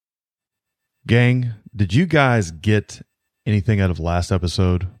Gang, did you guys get anything out of last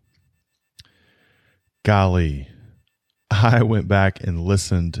episode? Golly, I went back and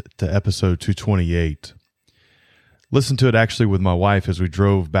listened to episode 228. Listened to it actually with my wife as we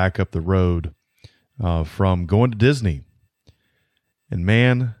drove back up the road from going to Disney. And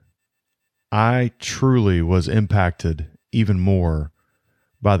man, I truly was impacted even more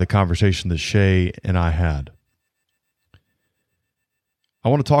by the conversation that Shay and I had. I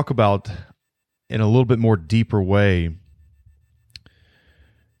want to talk about, in a little bit more deeper way,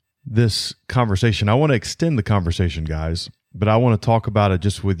 this conversation. I want to extend the conversation, guys, but I want to talk about it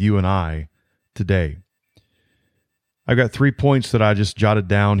just with you and I today. I've got 3 points that I just jotted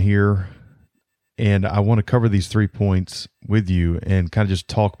down here, and I want to cover these 3 points with you and kind of just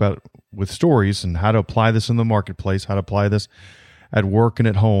talk about with stories and how to apply this in the marketplace, how to apply this at work and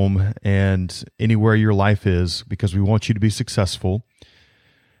at home and anywhere your life is, because we want you to be successful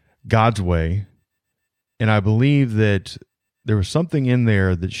God's way. And I believe that there was something in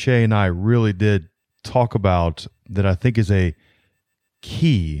there that Shay and I really did talk about that I think is a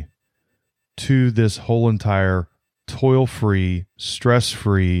key to this whole entire toil-free,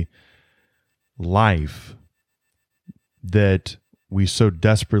 stress-free life that we so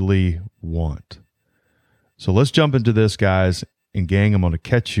desperately want. So let's jump into this, guys. And gang, I'm going to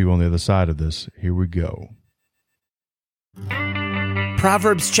catch you on the other side of this. Here we go.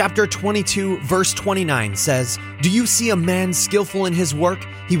 Proverbs chapter 22, verse 29 says, "Do you see a man skillful in his work?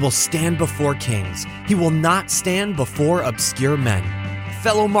 He will stand before kings. He will not stand before obscure men."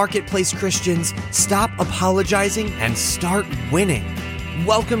 Fellow marketplace Christians, stop apologizing and start winning.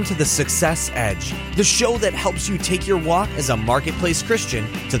 Welcome to the Success Edge, the show that helps you take your walk as a marketplace Christian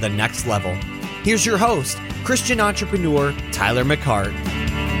to the next level. Here's your host, Christian entrepreneur Tyler McCart.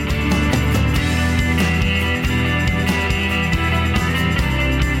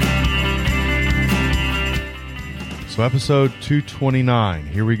 So episode 229,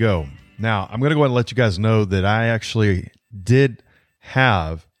 here we go. Now, I'm going to go ahead and let you guys know that I actually did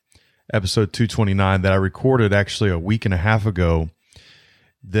have episode 229 that I recorded actually a week and a half ago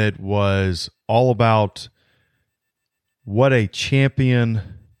that was all about what a champion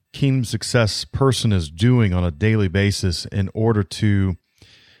kingdom success person is doing on a daily basis in order to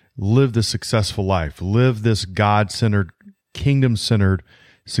live the successful life, live this God-centered, kingdom-centered,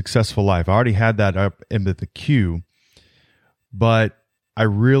 successful life. I already had that up in the queue, but I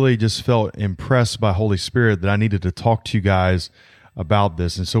really just felt impressed by Holy Spirit that I needed to talk to you guys about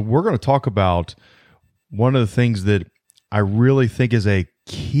this. And so we're going to talk about one of the things that I really think is a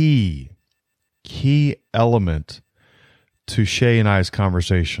key element to Shay and I's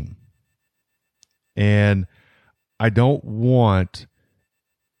conversation. And I don't want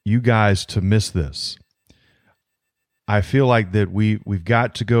you guys to miss this. I feel like that we've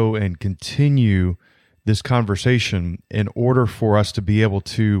got to go and continue this conversation in order for us to be able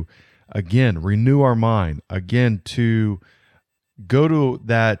to, again, renew our mind, again, to go to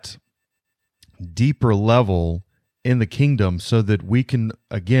that deeper level in the kingdom so that we can,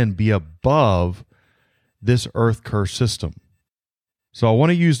 again, be above this earth curse system. So I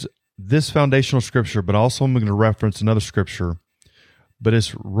want to use this foundational scripture, but also I'm going to reference another scripture, but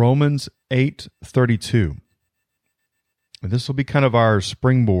it's Romans 8:32. And this will be kind of our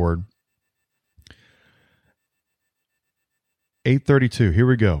springboard. 8:32, here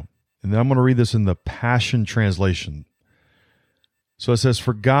we go. And then I'm going to read this in the Passion Translation. So it says,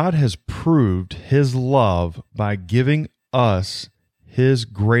 "For God has proved his love by giving us his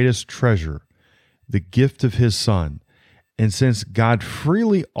greatest treasure, the gift of his Son. And since God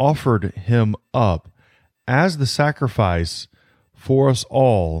freely offered him up as the sacrifice for us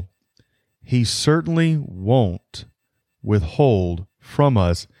all, he certainly won't withhold from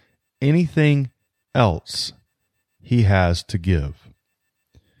us anything else he has to give."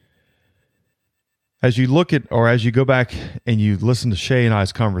 As you look at, or as you go back and you listen to Shay and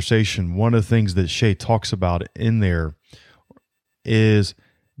I's conversation, one of the things that Shay talks about in there is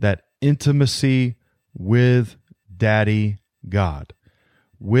that intimacy with Daddy God,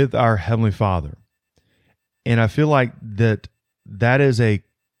 with our Heavenly Father. And I feel like that is a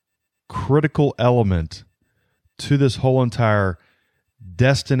critical element to this whole entire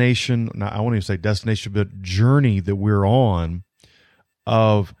destination, I won't even say destination, but journey that we're on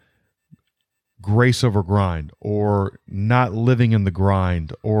of grace over grind, or not living in the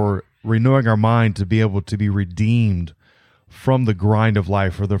grind, or renewing our mind to be able to be redeemed from the grind of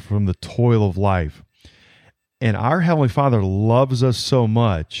life, or from the toil of life. And our Heavenly Father loves us so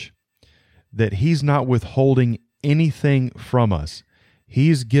much that he's not withholding anything from us.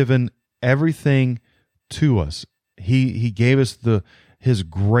 He's given everything to us. He gave us his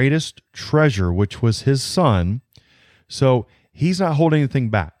greatest treasure, which was his son. So he's not holding anything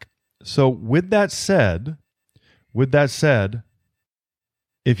back. So with that said,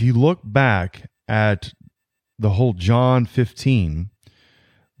 if you look back at the whole John 15,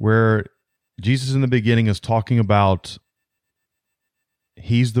 where Jesus in the beginning is talking about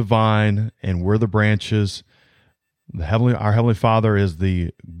he's the vine and we're the branches. Our Heavenly Father is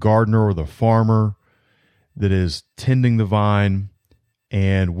the gardener or the farmer that is tending the vine,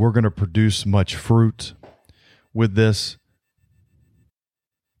 and we're going to produce much fruit with this.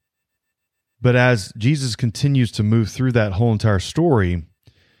 But as Jesus continues to move through that whole entire story,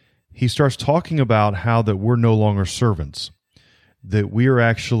 he starts talking about how that we're no longer servants, that we are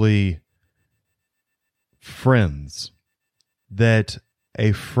actually friends, that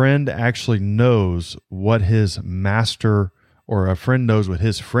a friend actually knows what his master, or a friend knows what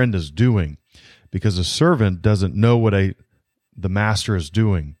his friend is doing, because a servant doesn't know what the master is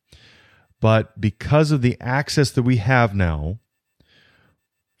doing. But because of the access that we have now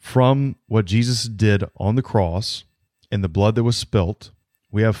from what Jesus did on the cross and the blood that was spilt,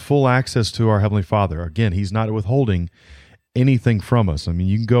 we have full access to our Heavenly Father. Again, he's not withholding anything from us. I mean,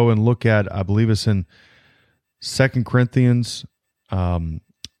 you can go and look at, I believe it's in 2 Corinthians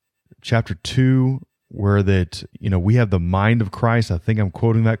chapter 2, where that, we have the mind of Christ. I think I'm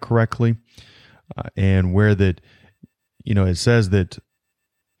quoting that correctly. And where that, it says that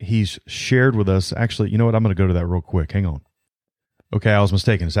he's shared with us. Actually, you know what? I'm going to go to that real quick. Hang on. Okay, I was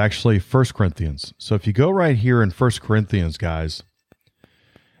mistaken. It's actually 1 Corinthians. So if you go right here in 1 Corinthians, guys,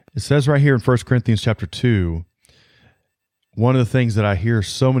 it says right here in 1 Corinthians chapter 2, one of the things that I hear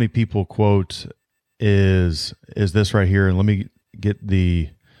so many people quote is this right here. And let me get the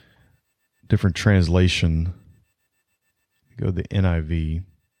different translation. Go to the NIV.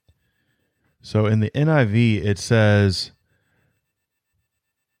 So in the NIV, it says,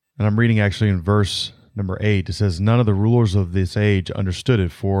 and I'm reading actually in verse number 8, it says, "None of the rulers of this age understood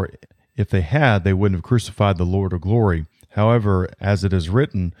it, for if they had, they wouldn't have crucified the Lord of glory. However, as it is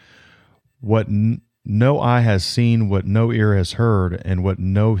written, what no eye has seen, what no ear has heard, and what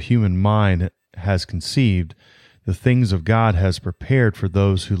no human mind has conceived, the things of God has prepared for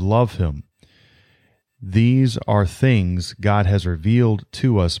those who love him. These are things God has revealed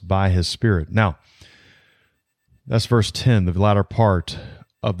to us by his Spirit." Now, that's verse 10, the latter part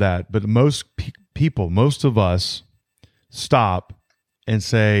of that. But most people, most of us, stop and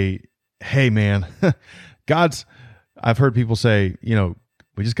say, hey, man, I've heard people say,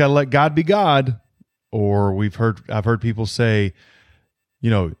 we just got to let God be God. Or I've heard people say,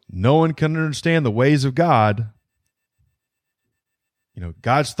 no one can understand the ways of God.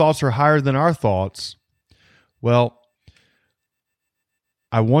 God's thoughts are higher than our thoughts. Well,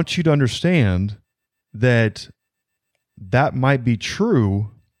 I want you to understand that might be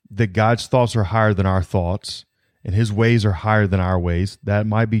true, that God's thoughts are higher than our thoughts and his ways are higher than our ways. That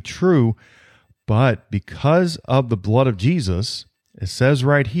might be true, but because of the blood of Jesus, it says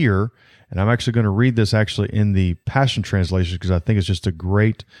right here, and I'm actually going to read this actually in the Passion Translation because I think it's just a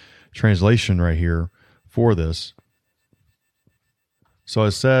great translation right here for this. So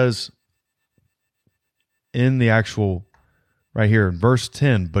it says in the actual, right here in verse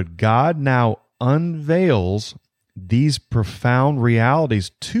 10, "But God now unveils these profound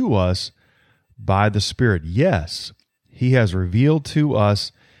realities to us by the Spirit. Yes, he has revealed to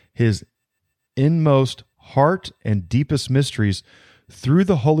us his inmost heart and deepest mysteries through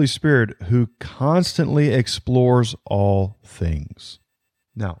the Holy Spirit, who constantly explores all things."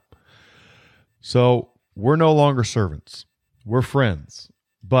 Now, so we're no longer servants. We're friends.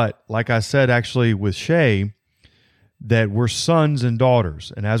 But like I said, actually with Shay, that we're sons and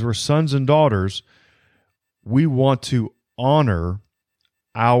daughters. And as we're sons and daughters, we want to honor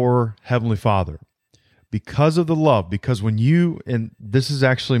our Heavenly Father because of the love. Because when and this is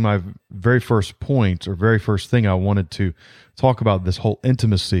actually my very first point or very first thing I wanted to talk about, this whole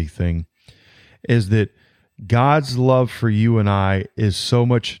intimacy thing, is that God's love for you and I is so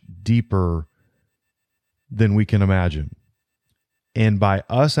much deeper than we can imagine. And by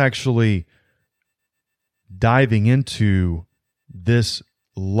us actually diving into this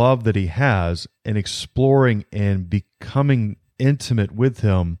love that he has and exploring and becoming intimate with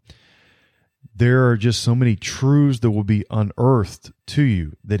him, there are just so many truths that will be unearthed to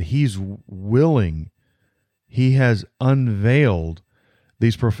you, that he's willing, he has unveiled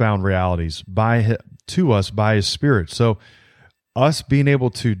these profound realities to us by his Spirit. So us being able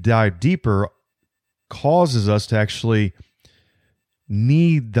to dive deeper causes us to actually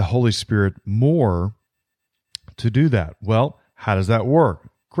need the Holy Spirit more to do that. Well, how does that work?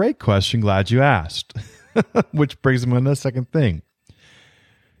 Great question. Glad you asked. Which brings me to the second thing.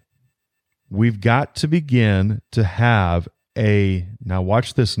 we've got to begin to have now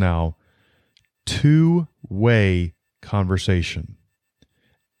watch this now, two-way conversation.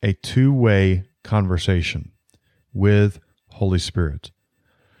 A two-way conversation with Holy Spirit.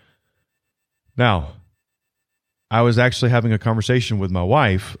 Now, I was actually having a conversation with my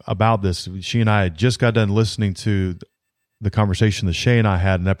wife about this. She and I had just got done listening to the conversation that Shay and I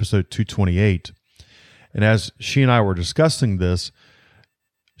had in episode 228. And as she and I were discussing this,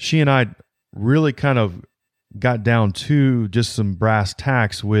 she and I really kind of got down to just some brass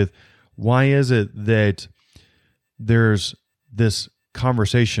tacks with why is it that there's this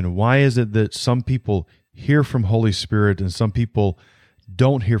conversation? Why is it that some people hear from Holy Spirit and some people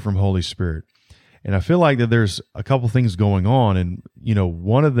don't hear from Holy Spirit? And I feel like that there's a couple things going on. And,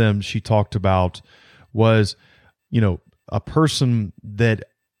 one of them she talked about was, a person that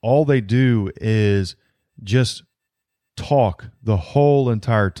all they do is just talk the whole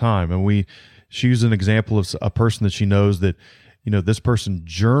entire time. And she used an example of a person that she knows that, this person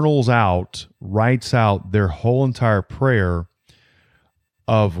journals out, writes out their whole entire prayer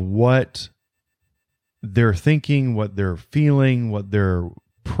of what they're thinking, what they're feeling, what they're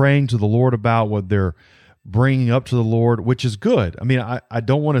praying to the Lord about, what they're bringing up to the Lord, which is good. I mean, I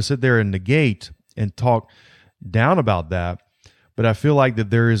don't want to sit there and negate and talk down about that, but I feel like that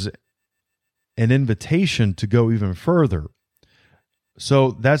there is an invitation to go even further.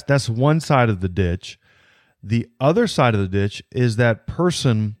 So that's one side of the ditch. The other side of the ditch is that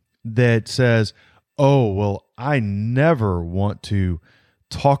person that says, oh, well, I never want to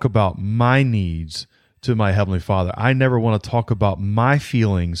talk about my needs to my Heavenly Father. I never want to talk about my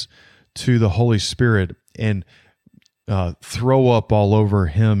feelings to the Holy Spirit and throw up all over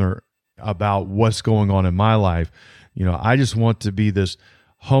Him or about what's going on in my life. I just want to be this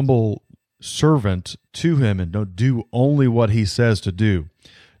humble servant to Him and don't do only what He says to do.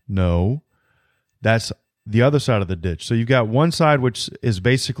 No, that's the other side of the ditch. So you've got one side, which is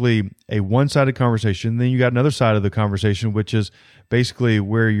basically a one-sided conversation. Then you got another side of the conversation, which is basically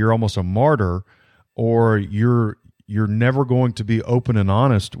where you're almost a martyr, or you're never going to be open and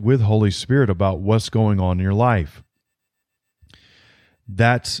honest with Holy Spirit about what's going on in your life.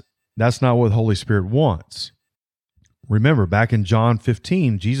 That's not what the Holy Spirit wants. Remember, back in John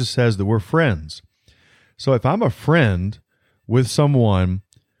 15, Jesus says that we're friends. So if I'm a friend with someone,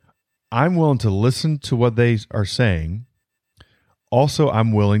 I'm willing to listen to what they are saying. Also,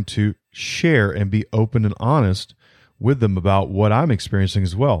 I'm willing to share and be open and honest with them about what I'm experiencing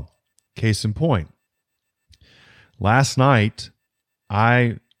as well. Case in point. Last night,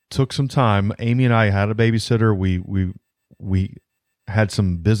 I took some time. Amy and I had a babysitter. We had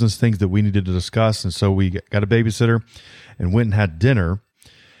some business things that we needed to discuss, and so we got a babysitter and went and had dinner.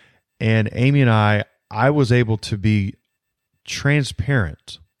 And Amy and I was able to be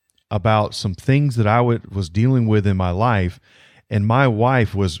transparent about some things that I was dealing with in my life, and my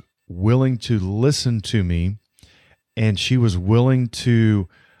wife was willing to listen to me, and she was willing to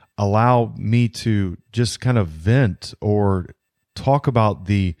allow me to just kind of vent or talk about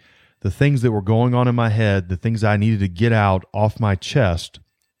the things that were going on in my head, the things I needed to get out off my chest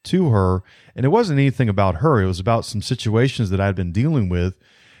to her. And it wasn't anything about her. It was about some situations that I'd been dealing with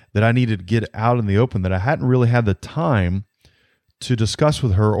that I needed to get out in the open that I hadn't really had the time to discuss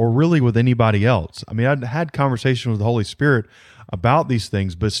with her or really with anybody else. I mean, I'd had conversation with the Holy Spirit about these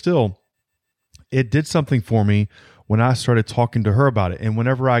things, but still, it did something for me when I started talking to her about it. And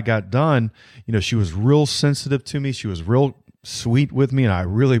whenever I got done, she was real sensitive to me. She was real sweet with me, and I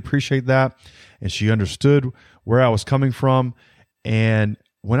really appreciate that. And she understood where I was coming from. And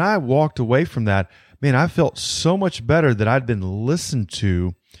when I walked away from that, man, I felt so much better that I'd been listened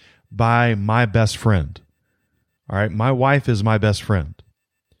to by my best friend. All right, my wife is my best friend.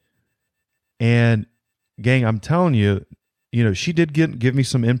 And gang, I'm telling you, she did give me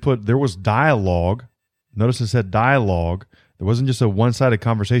some input. There was dialogue. Notice it said dialogue. There wasn't just a one-sided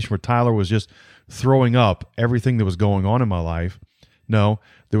conversation where Tyler was just throwing up everything that was going on in my life. No,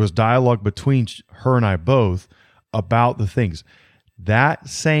 there was dialogue between her and I both about the things. That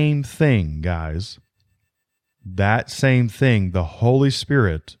same thing, guys, that same thing, the Holy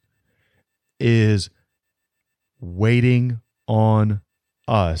Spirit is waiting on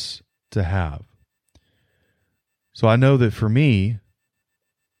us to have. So I know that for me,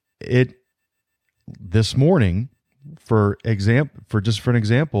 this morning, for an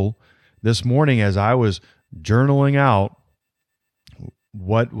example, this morning as I was journaling out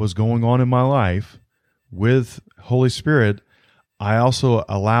what was going on in my life with Holy Spirit, I also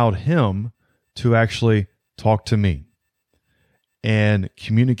allowed Him to actually talk to me and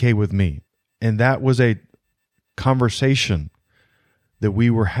communicate with me. And that was a conversation that we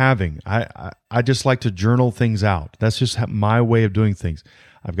were having. I just like to journal things out. That's just my way of doing things.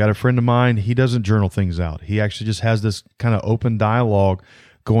 I've got a friend of mine, he doesn't journal things out. He actually just has this kind of open dialogue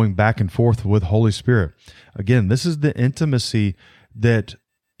going back and forth with Holy Spirit. Again, this is the intimacy that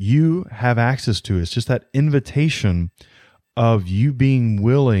you have access to. It's just that invitation of you being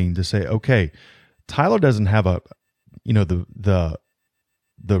willing to say, okay, Tyler doesn't have a,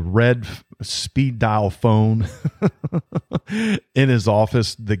 the red speed dial phone in his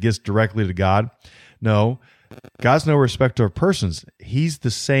office that gets directly to God. No, God's no respecter of persons. He's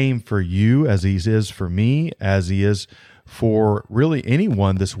the same for you as he is for me, as he is for really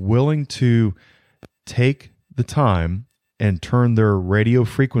anyone that's willing to take the time and turn their radio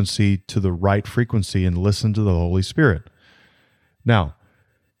frequency to the right frequency and listen to the Holy Spirit. Now,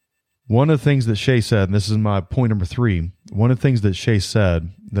 one of the things that Shay said, and this is my point number 3, one of the things that Shay said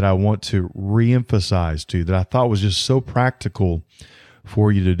that I want to reemphasize to you that I thought was just so practical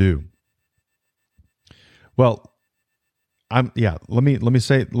for you to do. Well, let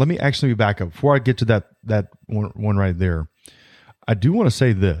me actually back up. Before I get to that one right there, I do want to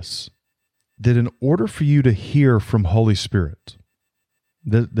say this, that in order for you to hear from Holy Spirit,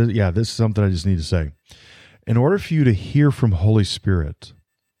 this is something I just need to say. In order for you to hear from Holy Spirit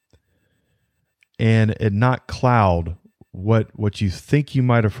and it not cloud what you think you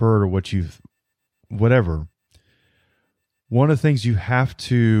might have heard or whatever, one of the things you have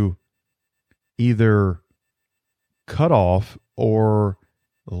to either cut off or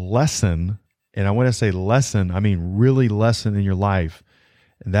lessen, and I want to say lessen, I mean really lessen in your life,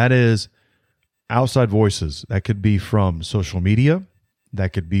 and that is outside voices. That could be from social media.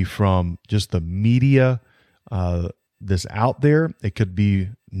 That could be from just the media that's out there. It could be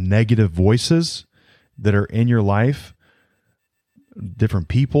negative voices that are in your life, different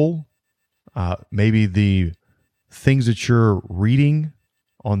people, maybe the things that you're reading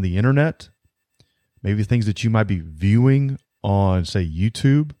on the internet, maybe things that you might be viewing on, say,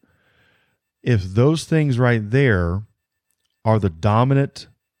 YouTube. If those things right there are the dominant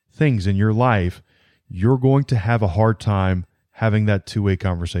things in your life, you're going to have a hard time having that two-way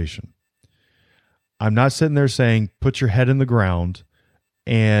conversation. I'm not sitting there saying, put your head in the ground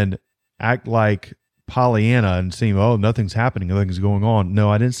and act like Pollyanna and seem, oh, nothing's happening, nothing's going on. No,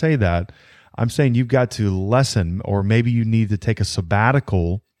 I didn't say that. I'm saying you've got to lessen, or maybe you need to take a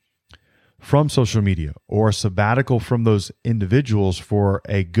sabbatical from social media or a sabbatical from those individuals for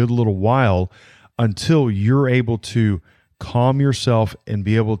a good little while until you're able to calm yourself and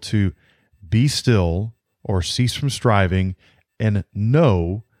be able to be still or cease from striving and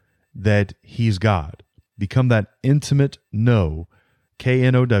know that he's God. Become that intimate know,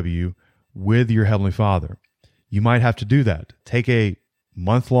 K-N-O-W, with your Heavenly Father. You might have to do that. Take a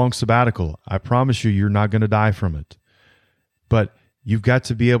month-long sabbatical. I promise you're not going to die from it. But you've got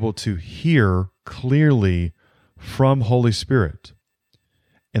to be able to hear clearly from Holy Spirit.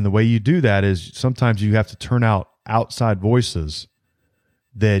 And the way you do that is sometimes you have to turn out outside voices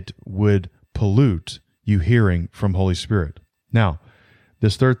that would pollute you hearing from Holy Spirit. Now,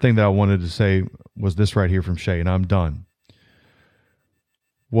 this third thing that I wanted to say was this right here from Shay, and I'm done,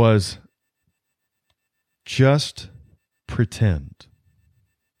 was just pretend.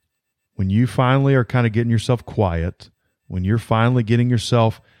 When you finally are kind of getting yourself quiet, when you're finally getting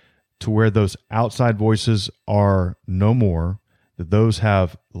yourself to where those outside voices are no more, that those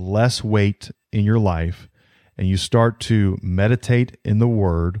have less weight in your life, and you start to meditate in the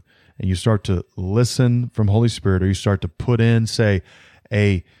Word, and you start to listen from Holy Spirit, or you start to put in, say,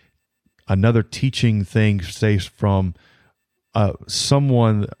 another teaching thing, say from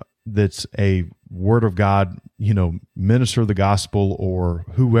someone that's a Word of God, minister of the gospel, or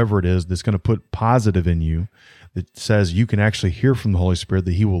whoever it is that's going to put positive in you, that says you can actually hear from the Holy Spirit,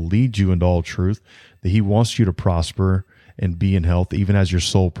 that he will lead you into all truth, that he wants you to prosper and be in health, even as your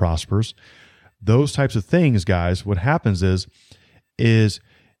soul prospers. Those types of things, guys, what happens is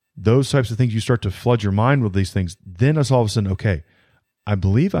those types of things, you start to flood your mind with these things. Then it's all of a sudden, okay, I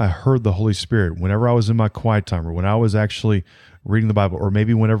believe I heard the Holy Spirit whenever I was in my quiet time, or when I was actually reading the Bible, or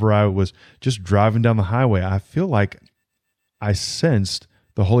maybe whenever I was just driving down the highway. I feel like I sensed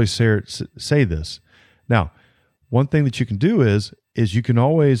the Holy Spirit say this. Now, one thing that you can do is you can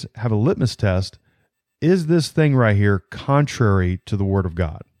always have a litmus test. Is this thing right here contrary to the Word of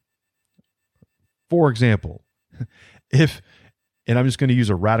God? For example, and I'm just going to use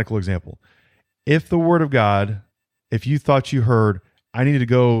a radical example. If the Word of God, if you thought you heard, I need to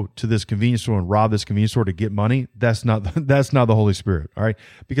go to this convenience store and rob this convenience store to get money, that's not the Holy Spirit, all right?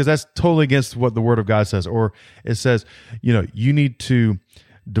 Because that's totally against what the Word of God says. Or it says, you need to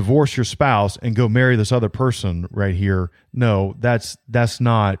divorce your spouse and go marry this other person right here. No, that's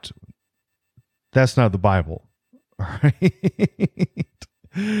not the Bible. All right.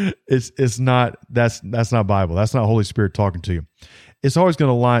 It's not, that's not Bible. That's not Holy Spirit talking to you. It's always going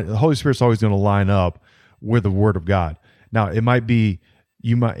to line, the Holy Spirit's always going to line up with the Word of God. Now, it might be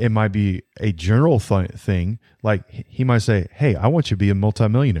a general thing, like he might say, hey, I want you to be a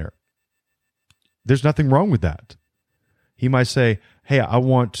multimillionaire. There's nothing wrong with that. He might say, hey, I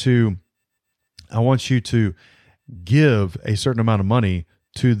want you to give a certain amount of money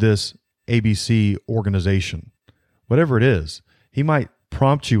to this ABC organization. Whatever it is, he might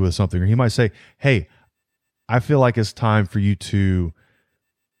prompt you with something, or he might say, hey, I feel like it's time for you to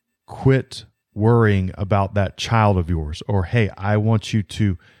quit worrying about that child of yours, or hey, I want you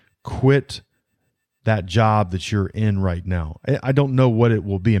to quit that job that you're in right now. I don't know what it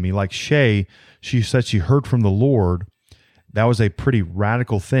will be. I mean, like Shay, she said she heard from the Lord. That was a pretty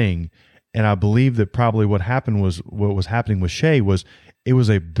radical thing. And I believe that probably what was happening with Shay was it was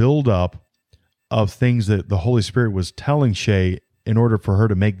a buildup of things that the Holy Spirit was telling Shay in order for her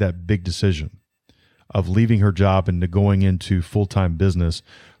to make that big decision of leaving her job and going into full-time business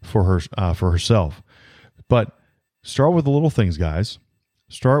for herself. But start with the little things, guys.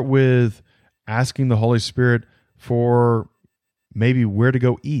 Start with asking the Holy Spirit for maybe where to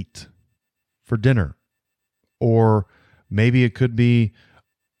go eat for dinner, or maybe it could be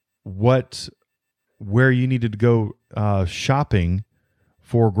where you needed to go shopping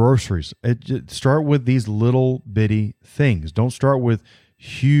for groceries. Start with these little bitty things. Don't start with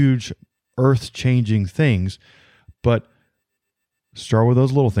huge earth-changing things, but start with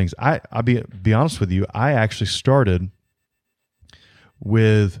those little things. I'll be honest with you. I actually started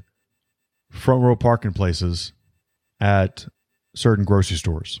with front row parking places at certain grocery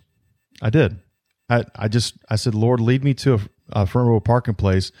stores. I did. I said, Lord, lead me to a front row parking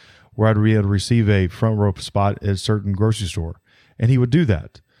place where I'd be able to receive a front row spot at a certain grocery store. And he would do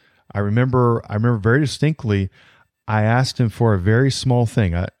that. I remember very distinctly, I asked him for a very small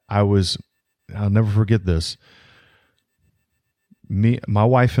thing. I'll never forget this. My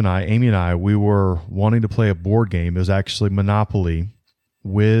wife and I, Amy and I, we were wanting to play a board game. It was actually Monopoly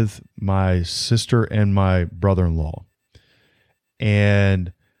with my sister and my brother-in-law.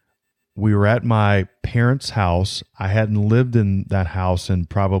 And we were at my parents' house. I hadn't lived in that house in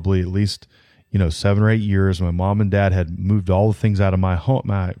probably at least 7 or 8 years. My mom and dad had moved all the things out of my home,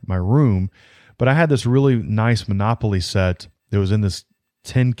 my room, but I had this really nice Monopoly set that was in this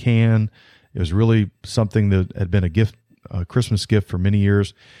tin can. It was really something that had been a Christmas gift for many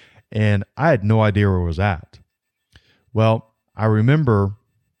years, and I had no idea where it was at. Well, I remember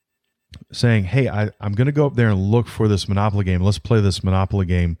saying, hey, I'm going to go up there and look for this Monopoly game. Let's play this Monopoly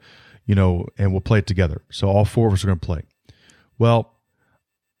game, and we'll play it together. So all four of us are going to play. Well,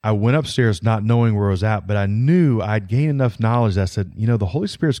 I went upstairs not knowing where I was at, but I knew I'd gained enough knowledge that I said, the Holy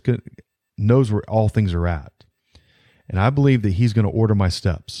Spirit knows where all things are at. And I believe that he's going to order my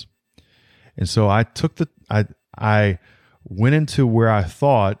steps. And so I went into where I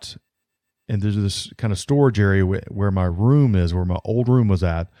thought, and there's this kind of storage area where my room is, where my old room was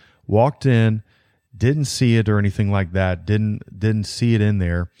at, walked in, didn't see it or anything like that, didn't see it in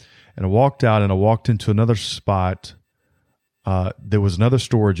there. And I walked out and I walked into another spot. There was another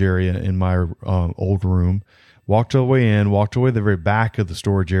storage area in my old room. Walked all the way in, walked away to the very back of the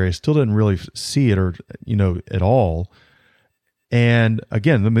storage area. Still didn't really see it or, at all. And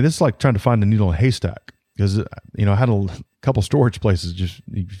again, this is like trying to find a needle in a haystack because, I had a couple storage places,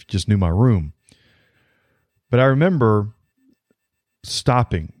 just knew my room. But I remember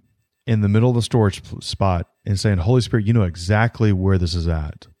stopping in the middle of the storage spot and saying, Holy Spirit, you know exactly where this is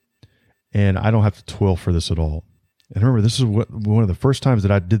at. And I don't have to toil for this at all. And remember, this is one of the first times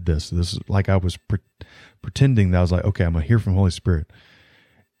that I did this. This is like I was pretending that I was like, okay, I'm going to hear from Holy Spirit.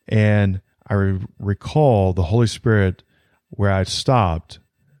 And I recall the Holy Spirit where I stopped.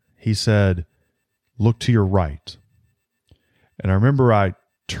 He said, look to your right. And I remember I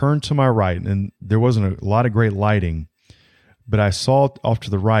turned to my right, and there wasn't a lot of great lighting, but I saw off to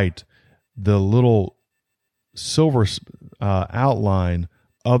the right the little silver outline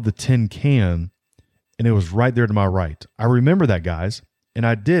of the tin can, and it was right there to my right. I remember that, guys, and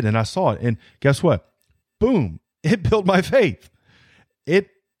I did, and I saw it, and guess what? Boom, it built my faith. It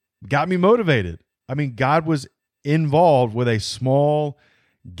got me motivated. I mean, God was involved with a small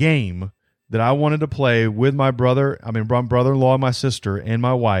game that I wanted to play with my brother-in-law and my sister and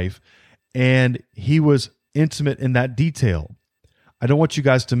my wife, and he was intimate in that detail. I don't want you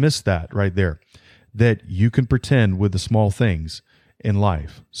guys to miss that right there, that you can pretend with the small things in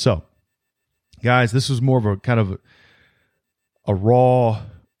life. So, guys, this was more of a kind of a raw,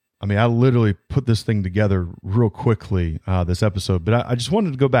 I mean, I literally put this thing together real quickly, this episode, but I just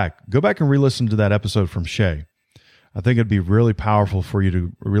wanted to go back and re-listen to that episode from Shay. I think it'd be really powerful for you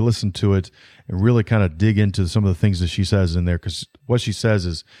to re-listen to it and really kind of dig into some of the things that she says in there, because what she says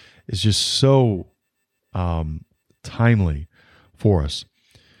is just so timely for us.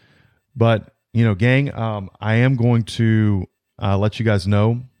 But, gang, I am going to let you guys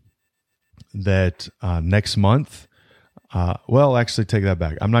know that next month, actually take that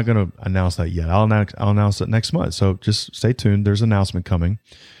back. I'm not going to announce that yet. I'll announce it next month. So just stay tuned. There's an announcement coming.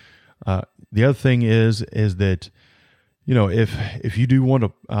 The other thing is that, if you do want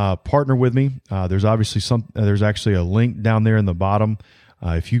to partner with me, there's actually a link down there in the bottom.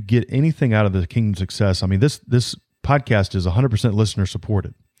 If you get anything out of the Kingdom Success, I mean, this podcast is 100% listener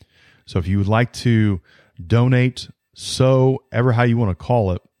supported. So if you would like to donate, ever how you want to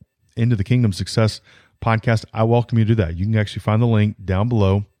call it, into the Kingdom Success podcast, I welcome you to do that. You can actually find the link down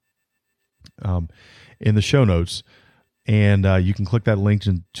below in the show notes, and you can click that link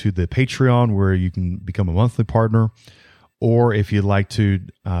into the Patreon where you can become a monthly partner, or if you'd like to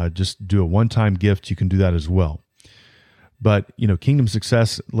just do a one-time gift, you can do that as well. But, Kingdom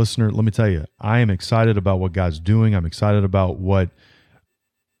Success, listener, let me tell you, I am excited about what God's doing. I'm excited about what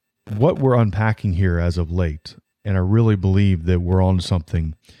we're unpacking here as of late, and I really believe that we're on to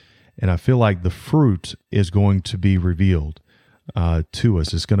something. And I feel like the fruit is going to be revealed to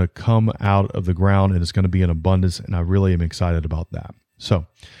us. It's going to come out of the ground, and it's going to be in abundance, and I really am excited about that. So,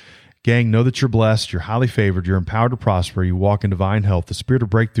 gang, know that you're blessed, you're highly favored, you're empowered to prosper, you walk in divine health, the spirit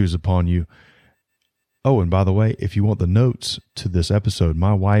of breakthrough is upon you. Oh, and by the way, if you want the notes to this episode,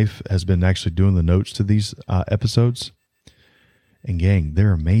 my wife has been actually doing the notes to these episodes. And gang,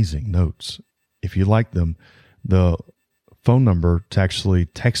 they're amazing notes. If you like them, the phone number to actually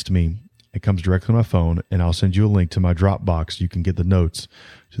text me, it comes directly on my phone, and I'll send you a link to my Dropbox. You can get the notes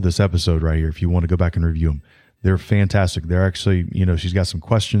to this episode right here if you want to go back and review them. They're fantastic. They're actually, she's got some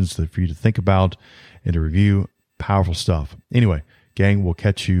questions for you to think about and to review. Powerful stuff. Anyway, gang, we'll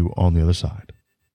catch you on the other side.